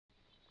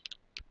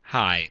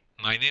Hi,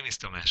 my name is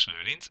Tamas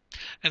Lorincz,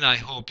 and I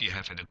hope you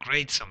have had a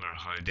great summer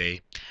holiday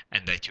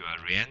and that you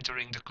are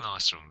re-entering the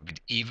classroom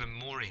with even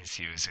more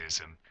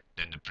enthusiasm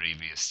than the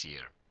previous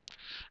year.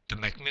 The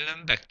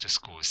Macmillan Back to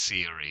School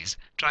series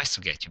tries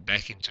to get you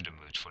back into the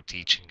mood for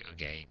teaching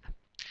again.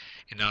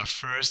 In our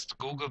first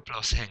Google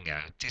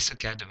Hangout this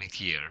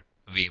academic year,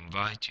 we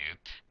invite you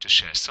to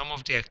share some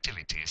of the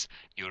activities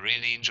you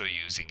really enjoy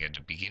using at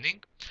the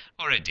beginning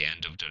or at the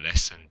end of the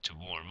lesson to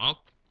warm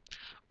up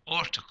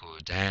or to cool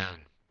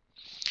down.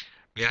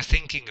 We are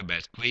thinking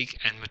about quick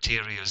and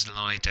materials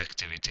light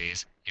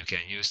activities you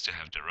can use to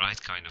have the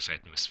right kind of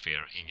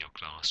atmosphere in your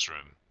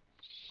classroom.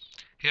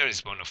 Here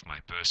is one of my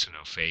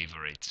personal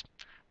favorites.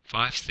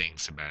 5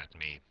 things about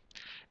me.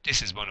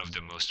 This is one of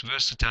the most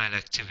versatile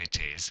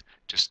activities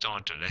to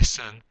start a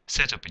lesson,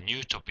 set up a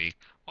new topic,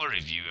 or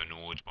review an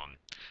old one.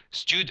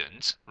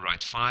 Students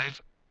write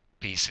 5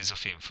 pieces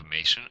of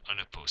information on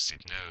a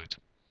post-it note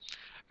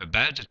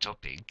about the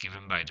topic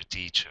given by the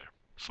teacher.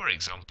 For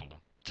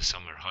example, the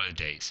summer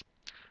holidays.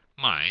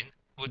 Mine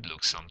would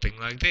look something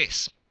like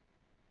this.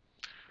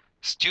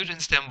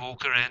 Students then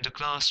walk around the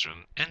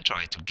classroom and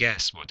try to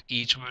guess what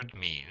each word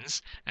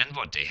means and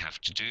what they have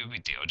to do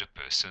with the other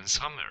person's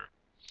summer.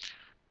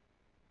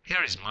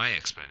 Here is my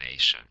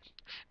explanation.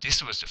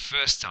 This was the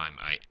first time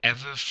I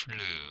ever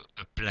flew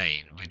a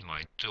plane with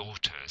my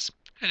daughters,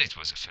 and it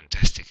was a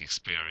fantastic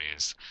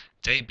experience.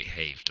 They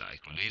behaved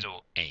like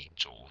little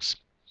angels.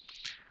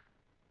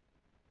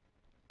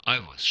 I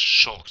was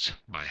shocked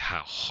by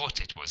how hot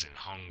it was in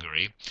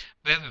Hungary,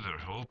 where we were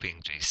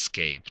hoping to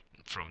escape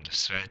from the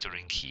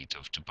sweltering heat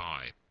of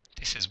Dubai.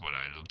 This is what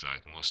I looked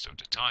like most of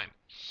the time.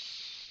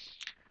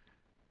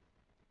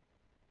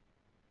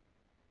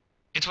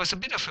 It was a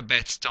bit of a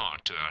bad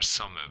start to our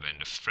summer when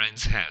the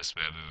friend's house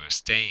where we were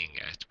staying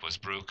at was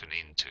broken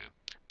into,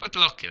 but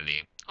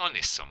luckily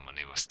only some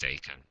money was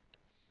taken.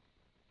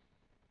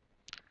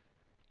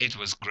 It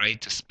was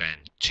great to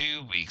spend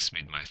 2 weeks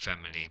with my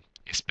family,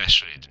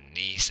 especially the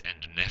niece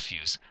and the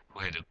nephews who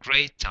had a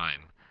great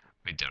time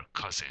with their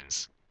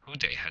cousins who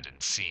they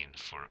hadn't seen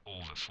for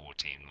over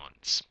 14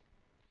 months.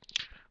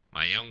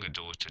 My younger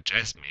daughter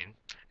Jasmine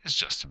is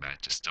just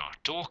about to start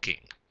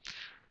talking,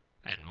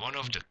 and one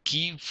of the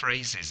key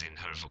phrases in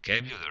her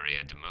vocabulary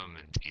at the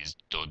moment is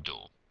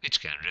dodo,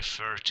 which can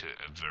refer to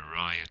a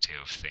variety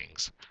of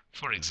things.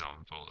 For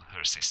example,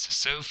 her sister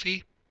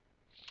Sophie,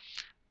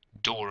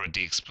 Dora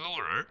the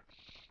Explorer,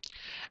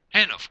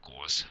 and of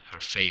course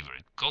her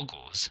favorite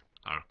goggles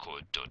are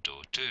called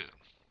dodo too.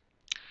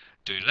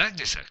 Do you like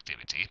this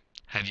activity?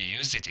 Have you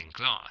used it in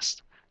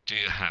class? Do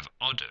you have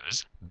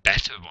others,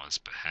 better ones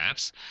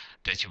perhaps,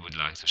 that you would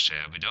like to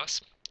share with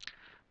us?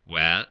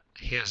 Well,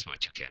 here's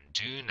what you can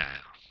do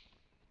now.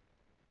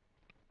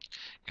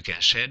 You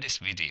can share this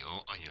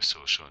video on your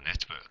social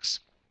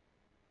networks.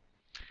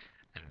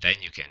 And then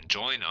you can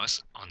join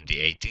us on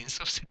the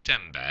 18th of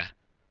September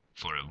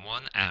for a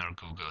 1-hour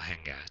Google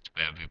Hangout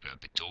where we will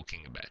be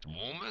talking about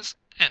warmers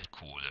and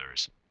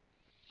coolers.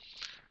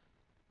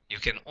 You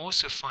can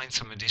also find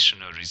some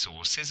additional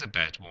resources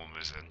about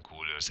warmers and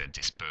coolers at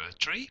this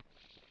poetry.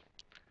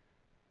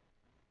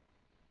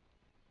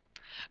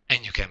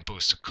 And you can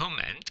post a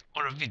comment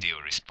or a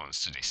video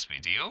response to this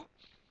video.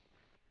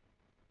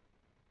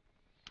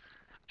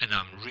 And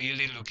I'm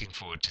really looking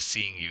forward to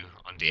seeing you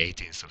on the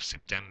 18th of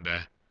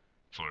September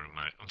for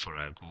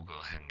our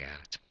Google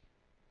Hangout.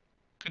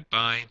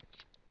 Goodbye.